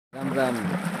રામ રામ,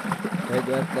 જય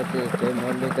દ્વારકાધીશ, જય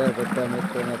મુરલીધર, બધા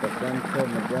મિત્રોને તો કેમ છો?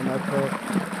 મજામાં છો?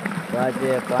 તો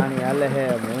આજે પાણી હાલે છે,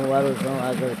 હું વાળું છું,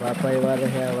 આગળ ભાભાઈ વારે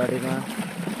છે આ વાડીમાં.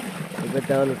 એ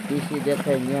બધા ઓલું ટીસી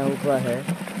દેખાય ત્યાં ઊભા છે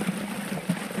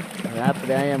અને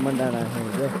આપણે અહીંયા મંડાણા છે.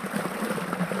 જો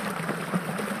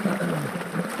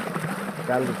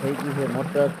ચાલુ થઈ ગઈ છે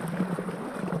મોટર.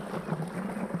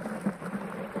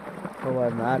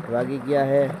 સવારના 8 વાગી ગયા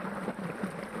છે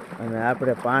અને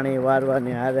આપણે પાણી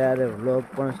વારવાની હારે હારે વ્લોગ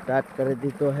પણ સ્ટાર્ટ કરી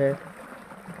દીધો છે.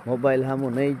 મોબાઈલ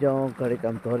સામું નહીં જાઉં, ઘડીક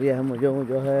આમ ધોરિયા સામું જોવું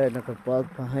જોઈએ, નકર પગ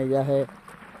ફસાઈ જાય.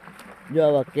 જો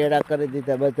આવા કેળા કરી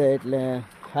દીધા બધા, એટલે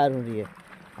સારું રહીએ,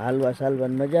 હાલવા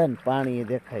ચાલવાની મજા ને પાણી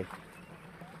દેખાય.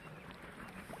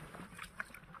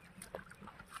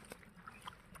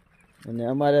 અને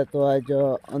અમારે તો આજ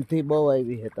અંધી બહુ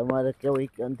આવી છે. તમારે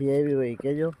કેવી અંધી આવી હોય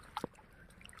કહેજો.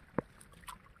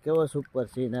 કેવો સુપર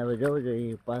સીન આવે જોવો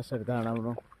જોઈએ પાછળ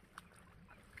ધાણાનો.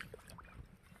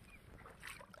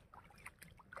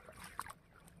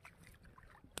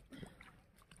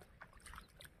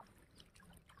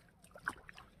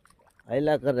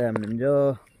 હાયલા કરે એમ જો,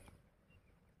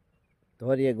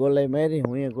 ધોરીએ ગોલાઈ મારી,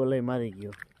 હું એ ગોલાઈ મારી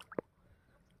ગયો.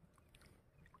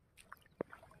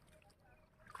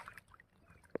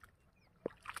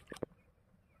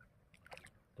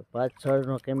 તો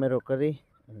પાછળનો કેમેરો કરી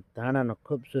ધાણાનો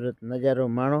ખૂબસૂરત નજારો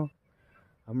માણો.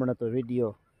 હમણાં તો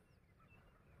વિડીયો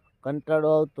કંટાળો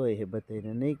આવતો હોય છે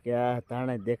બધાને, નહીં કે આ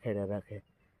ધાણા જ દેખાડ્યા રાખે.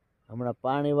 હમણાં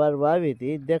પાણી વારવા આવી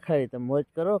હતી, એ જ દેખાડી. તમે મોજ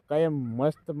કરો, કાયમ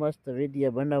મસ્ત મસ્ત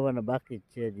વિડીયો બનાવવાના બાકી જ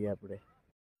છે હજી આપણે.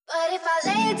 But if I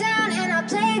lay down and I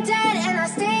play dead and I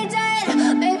stay dead,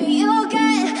 maybe you'll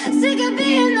get sick of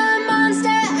being the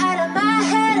monster out of my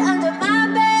head, under my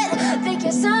bed. Think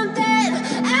you're something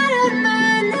out of my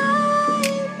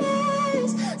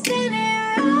nightmares, standing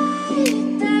right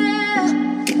there.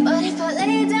 But if I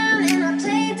lay down and I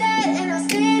play dead and I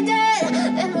stay dead,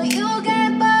 then will you get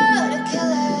bored of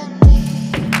killing me?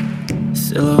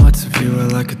 Silhouettes of you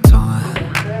are like a taunt.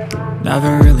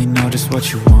 Never really know just what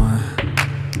you want.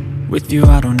 With you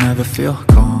I don't ever feel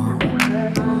calm.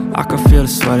 I can feel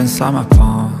the sweat inside my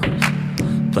palms.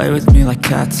 Play with me like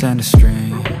cats and a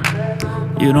string.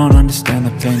 You don't understand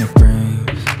the pain it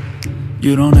brings.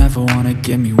 You don't ever wanna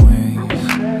give me wings.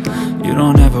 You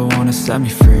don't ever wanna set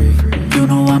me free. You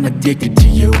know I'm addicted to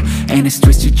you, and it's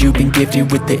twisted, you've been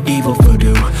gifted with the evil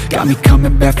voodoo. Got me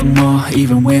coming back for more,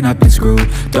 even when I've been screwed.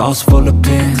 Dolls full of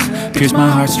pins, pierce my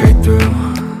heart straight through.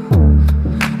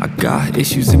 I got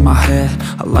issues in my head,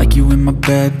 I like you in my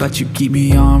bed, but you keep me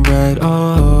on red.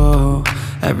 Oh,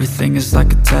 everything is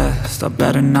like a test, I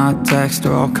better not text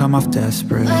or I'll come off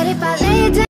desperate. But if I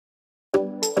lay down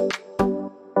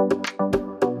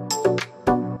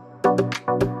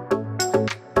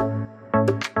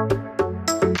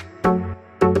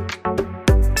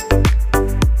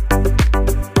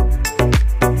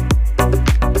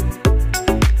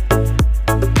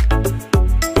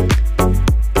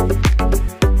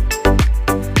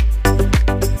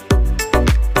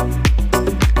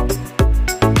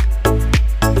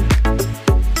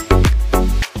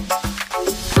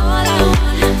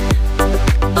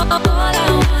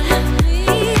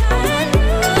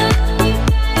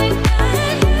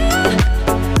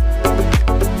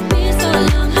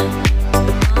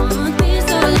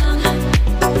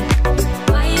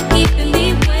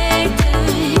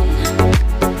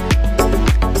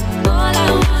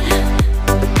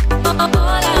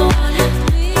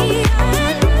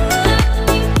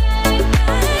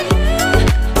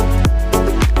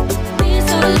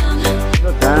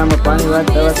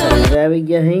હવે આવી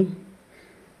ગયા હી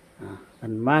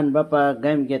અને માન બાપા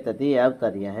ગામ ગયા હતા તે આવતા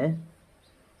રહ્યા હે.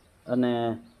 અને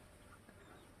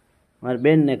મારી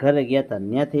બેનને ઘરે ગયા હતા,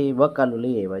 ત્યાંથી બકાલું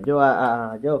લઈ આવ્યા. જો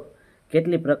આ જો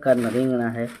કેટલી પ્રકારના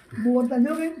રીંગણા છે.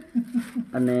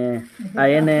 અને આ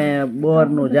એને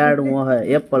બોરનું ઝાડવું હે,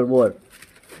 એપલ બોર.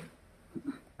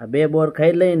 આ 2 બોર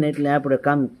ખાઈ લઈને એટલે આપણે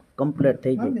કામ કમ્પ્લીટ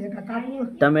થઈ જાય.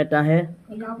 ટમેટા હે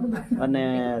અને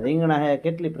રીંગણા હે,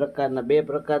 કેટલી પ્રકારના, 2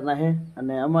 પ્રકારના હે.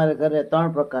 અને અમારે ઘરે 3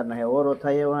 પ્રકારના હે, ઓરો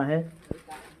થાય એવા હે.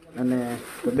 અને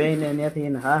તો બેયને ત્યાંથી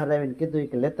એને હાર આવીને કીધું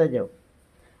કે લેતા જાઓ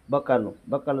બકાલું.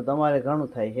 બકાલું તમારે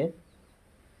ઘણું થાય છે,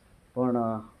 પણ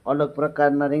અલગ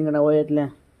પ્રકારના રીંગણા હોય એટલે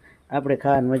આપણે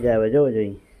ખાવાની મજા આવે. જોવો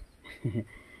જોઈએ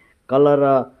કલર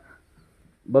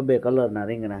 2 કલરના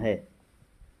રીંગણા હે.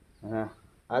 હા,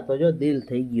 આ તો જો દિલ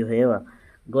થઈ ગયું છે એવા,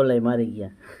 ગોલાઈ મારી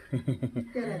ગયા.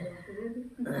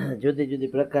 જુદી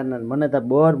જુદી પ્રકારના. મને તો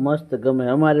બોર મસ્ત ગમે.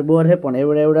 અમારે બોર હે પણ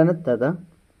એવડા એવડા નથી થતા.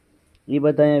 એ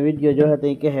બધા અહીંયા વિડીયો જોયા તો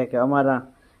એ કહે કે અમારા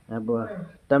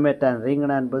ટમેટા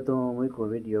રીંગણા ને બધું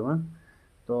મૂક્યું વિડીયોમાં.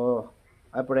 તો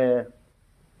આપણે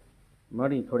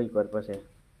મળી થોડીક વાર પછી.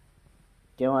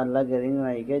 કેવા લાગે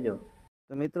રીંગણા એ કહેજો.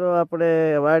 તો મિત્રો આપણે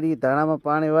વાડી ધાણામાં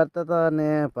પાણી વારતા હતા અને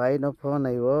ભાઈનો ફોન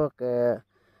આવ્યો કે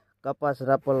કપાસ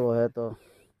રાપલવો હે. તો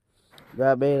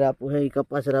આ બે રાપું હે એ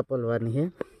કપાસ રાપલવાની હે.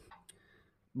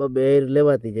 બે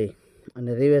લેવાતી જાય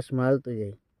અને રિવેસમાં હાલતું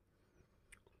જાય.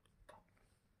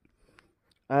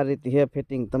 આ રીતે હે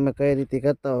ફિટિંગ. તમે કઈ રીતે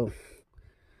કરતા હો?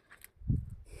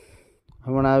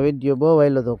 હમણાં આ વિડીયો બહુ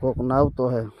વાયલો તો કોકનો આવતો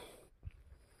હે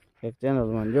એક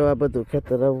ચેનલમાં. જો આ બધું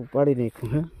ખેતર આવું પાડી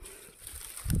નાખ્યું હે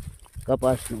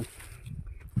કપાસનું.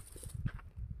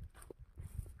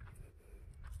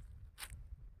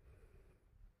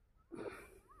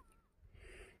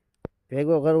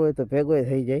 ભેગો કરવો હોય તો ભેગો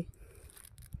થઈ જાય.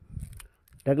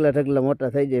 ઢગલા ઢગલા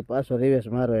મોટા થઈ જાય પાછો રિવેસ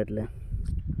મારો એટલે.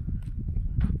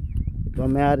 તો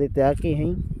અમે આ રીતે આંકી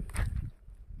હઈ.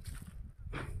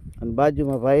 અને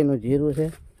બાજુમાં ભાઈનું જીરું છે,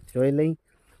 જોઈ લઈ.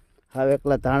 હવે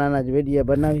એકલા ધાણાના જ વિડીયો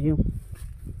બનાવ્યું,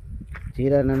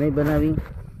 જીરાના નહીં બનાવી.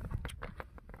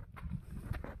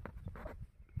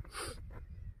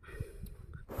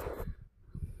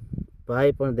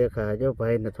 ભાઈ પણ દેખાય જો,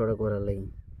 ભાઈને થોડાક વાર લઈ.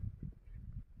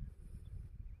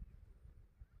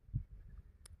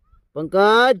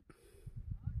 પંકજ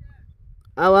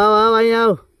આવ આવ આવ અહીં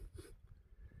આવ.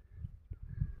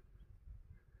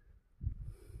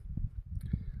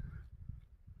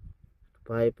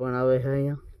 ભાઈ પણ આવે છે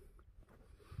અહીંયા.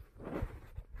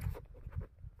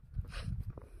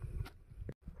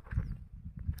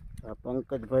 આ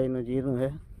પંકજભાઈનું જીરું છે.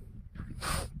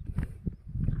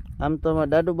 આમ તો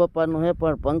અમારા દાદુ બાપાનું છે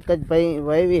પણ પંકજભાઈ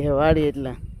વાવી છે વાડી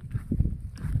એટલે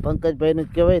પંકજભાઈનું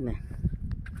જ કહેવાય ને.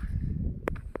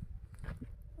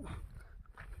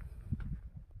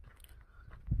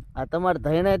 આ તમારે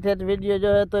ધૈણા ઠેઠ વિડીયો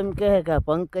જોયો તો એમ કહે કે આ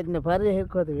પંકજને ભારી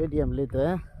હેરખો વિડીયો લીધો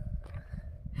હે.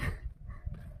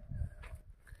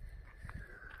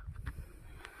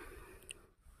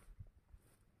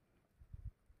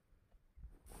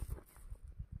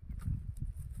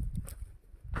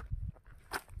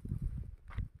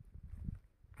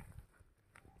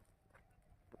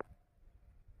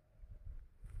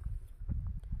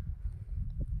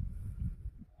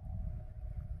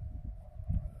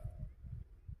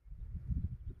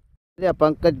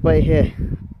 પંકજભાઈ છે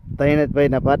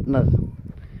તૈણતભાઈના પાર્ટનર.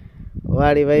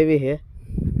 વાડી વાવી છે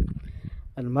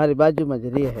અને મારી બાજુમાં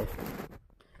જ રહે છે.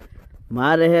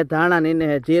 મારે હે ધાણા ને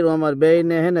હે જીરું. અમારે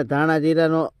બેયને હે ને ધાણા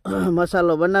જીરાનો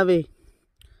મસાલો બનાવી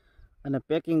અને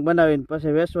પેકિંગ બનાવીને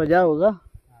પછી વેચવા જાવ ગા.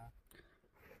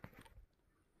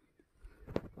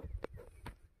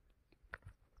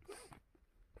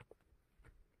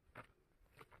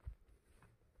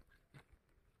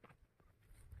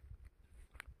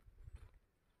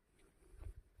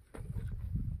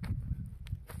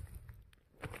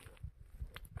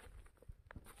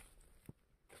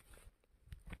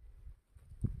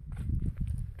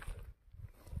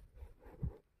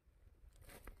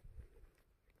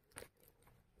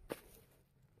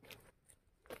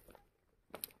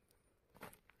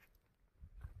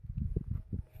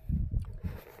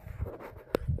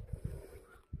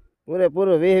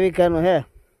 પૂરેપૂરું 20 વીઘાનું હે.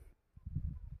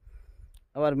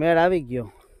 અમારે મેળ આવી ગયો.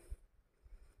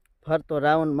 ફરતો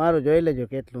રાઉન્ડ મારું જોઈ લેજો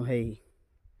કેટલું હે.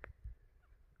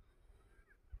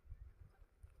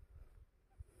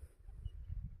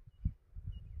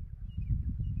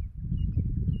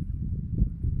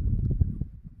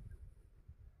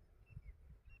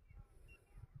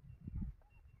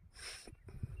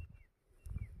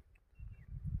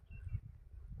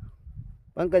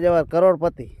 પંકજ અવાર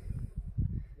કરોડપતિ.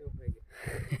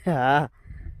 હા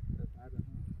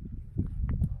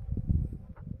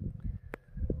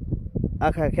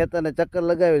આખા ખેતરને ચક્કર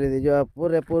લગાવી લીધી. જો આ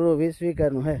પૂરેપૂરું 20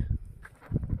 વીઘાનું હે.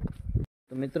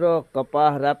 તો મિત્રો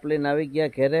કપાસ રાપલીને આવી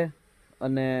ગયા ઘેરે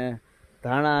અને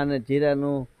ધાણા અને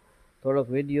જીરાનું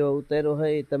થોડોક વિડીયો ઉતાર્યો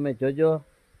હોય એ તમે જોજો.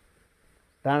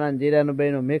 ધાણા અને જીરાનું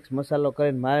બેનો મિક્સ મસાલો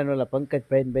કરીને મારે ઓલા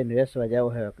પંકજભાઈને બેન વેચવા જાવ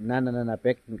છે નાના નાના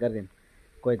પેકિંગ કરીને.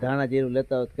 કોઈ ધાણા જીરું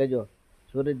લેતા હોય કહેજો.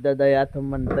 સુરેશ દાદાએ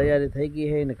આથમવાની તૈયારી થઈ ગઈ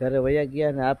છે ને ઘરે વયા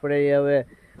ગયા ને આપણે હવે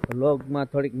વ્લોગમાં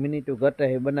થોડીક મિનિટો ઘટે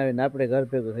છે બનાવીને આપણે ઘર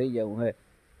ભેગું થઈ જવું હે.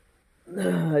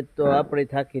 તો આપણે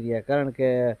થાકી રહ્યા કારણ કે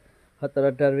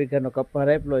 17-18 વીઘાનો કપાસ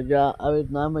રાપલો. જો આવી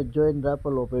રીતના આમ જ જોઈને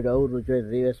રાપલવો પડ્યો અવરું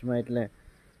જોઈને રિવેસમાં એટલે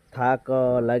થાક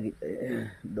લાગી જાય,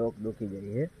 ડોક દુખી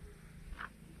જાય છે.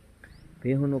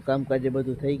 ભીહુંનું કામકાજ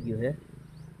બધું થઈ ગયું છે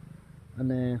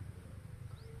અને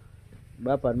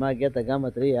બાપા માં ગયા હતા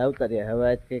ગામત રહી આવતા રહ્યા. હવે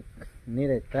આજ કંઈક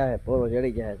નીરજ થાય પોરો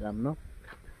ચડી જાય કામનો.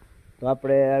 તો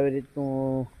આપણે આવી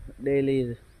રીતનું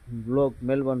ડેઈલી વ્લોગ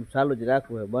મેળવાનું ચાલુ જ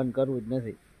રાખવું હોય, બંધ કરવું જ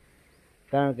નથી.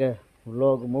 કારણ કે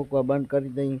વ્લોગ મૂકવા બંધ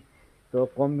કરી દઈ તો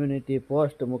કોમ્યુનિટી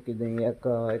પોસ્ટ મૂકી દઈ એક,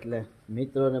 એટલે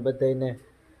મિત્રોને બધાને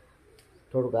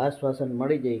થોડુંક આશ્વાસન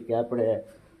મળી જાય કે આપણે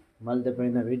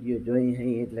માલદેવભાઈના વિડીયો જોઈ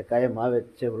હઈ એટલે કાયમ આવે જ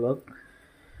છે વ્લોગ.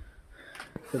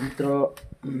 તો મિત્રો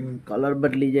કલર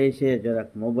બદલી જાય છે, જરાક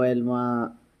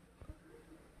મોબાઈલમાં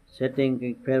સેટિંગ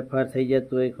કંઈક ફેરફાર થઈ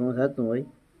જતું હોય, ઘણું થતું હોય.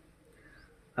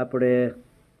 આપણે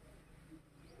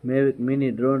મેવિક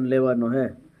મિની ડ્રોન લેવાનો હે.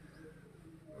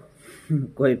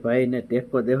 કોઈ ભાઈને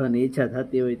ટેકો દેવાની ઈચ્છા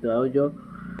થતી હોય તો આવજો,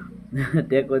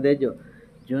 ટેકો દેજો.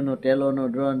 જૂનો ટેલોનો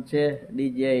ડ્રોન છે,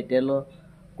 DJI ટેલો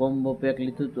કોમ્બો પેક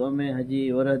લીધું હતું અમે, હજી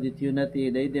વરદી થયું નથી,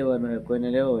 દઈ દેવાનું હોય. કોઈને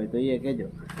લેવો હોય તો એ કહેજો.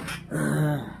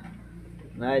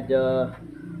 આજ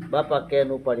બાપા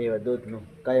કેન ઉપાડી આવ્યા દૂધનું,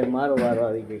 કાંઈ મારો વારો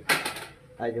આવી ગઈ.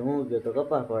 આજે હું ગયો તો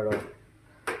કપા પાડવા,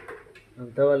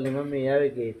 ધવલની મમ્મી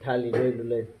આવી ગઈ થાલી જોયેલું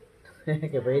લઈને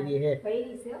કે ભૈરી હે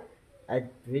આજ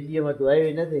વિડીયોમાં તું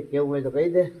આવી નથી, કેવું હોય તો કહી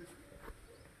દે.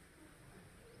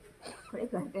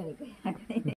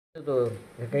 તો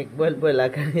કંઈક બોલ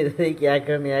આખરની થઈ કે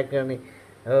આખરની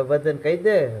હવે બધાને કહી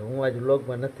દે હું આજ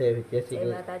વ્લોગમાં નથી આવી. જય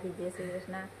શ્રી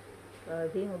કૃષ્ણ.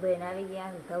 ભીનું બેન આવી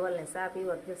ગયા, ધવલને ચા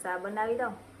પીવો, ચા બનાવી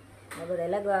દઉં. બધા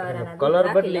લગવાવાળાના કલર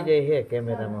બદલી જાય છે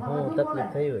કેમેરામાં, હું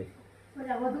તકલીફ થઈ હોય.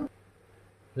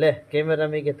 લે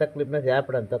કેમેરામાં કે તકલીફ નથી,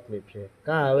 આપણાને તકલીફ છે.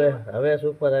 કાં હવે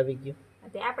સુપર આવી ગયું.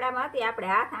 આપણામાં હતી, આપણે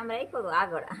હાથ આમ રાખ્યો તો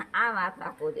આગળ આમ હાથ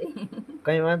રાખવો જોઈએ.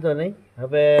 કઈ વાંધો નહીં.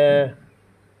 હવે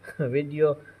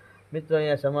વિડીયો મિત્રો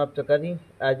અહીંયા સમાપ્ત કરી.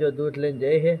 આ જો દૂધ લઈને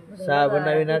જાય છે, ચા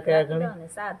બનાવી નાખે. આગળ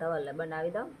ચા ધવલને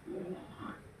બનાવી દઉં.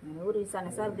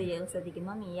 ઉરીસાને શરદી ઔષધિ કે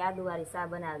મમ્મી આદુ વાળી ચા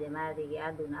બનાવી દે. મારે કે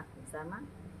આદુ નાખવું ચામાં,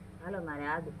 હાલો મારે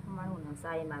આદુ ખમણવું ને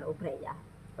ચા એ મારે ઉભરાઈ જાય.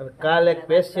 કાલે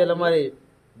સ્પેશિયલ અમારી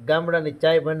ગામડાની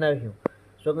ચાય બનાવ્યું,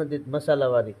 સુગંધિત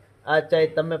મસાલાવાળી. આ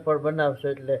ચાય તમે પણ બનાવશો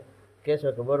એટલે કહેશો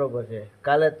કે બરોબર છે.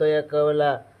 કાલે તો એક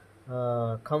ઓલા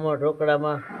ખમણ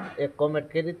ઢોકળામાં એક કોમેન્ટ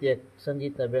કરી હતી, એક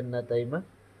સંગીતાબેનના હતા એમાં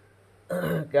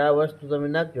કે આ વસ્તુ તમે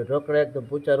નાખજો, ઢોકળા એકદમ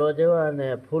પૂછા રોજ એવા અને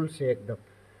ફૂલ છે એકદમ.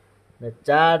 ને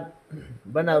ચા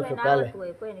બનાવશું કાલે.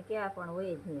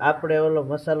 આપણે ઓલો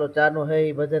મસાલો ચાનો હે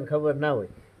એ બધાને ખબર ના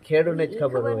હોય, ખેડૂને જ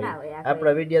ખબર હોય.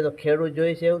 આપણા વિડીયો તો ખેડૂત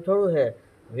જોઈ છે એવું થોડું હે,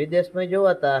 વિદેશમાં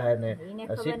જોવાતા હે ને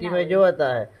સિટીમાં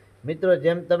જોવાતા હે. મિત્રો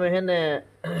જેમ તમે હે ને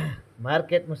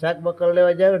માર્કેટમાં શાક બકર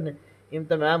લેવા જાવ ને એમ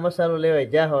તમે આ મસાલો લેવા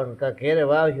જાઓ ને કાં ઘેરે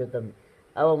વાવ્યો તમે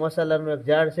આવો મસાલાનું એક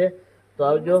ઝાડ છે તો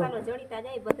આવજો.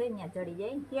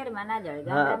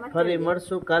 હા, ફરી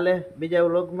મળશું કાલે બીજા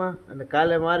વ્લોગમાં. અને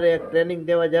કાલે મારે એક ટ્રેનિંગ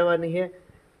દેવા જવાની છે,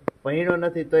 ભણ્યો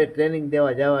નથી તોય ટ્રેનિંગ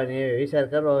દેવા જવાની. એ વિચાર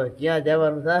કરો હવે ક્યાં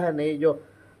જવાનું થાય ને એ જો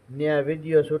ત્યાં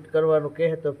વિડીયો શૂટ કરવાનું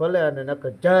કહે તો ભલે, અને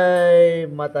નકર જય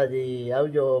માતાજી.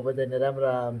 આવજો બધાને, રામ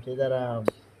રામ સીતારામ.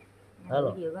 હાલો,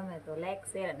 વિડીયો ગમે તો લાઈક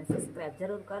શેર અને સબસ્ક્રાઇબ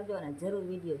જરૂર કરજો, અને જરૂર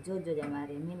વિડીયો જોજો.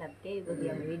 મારી મહેનત કેવી બધી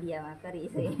અમે વિડીયોમાં કરી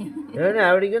છે. એને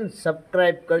આવડી ગયું ને,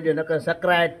 સબસ્ક્રાઇબ કરજો, નકર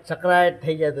સકરાટ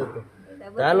થઈ જતું હતું.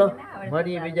 ચાલો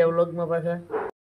મળીએ બીજા વ્લોગમાં પાછા.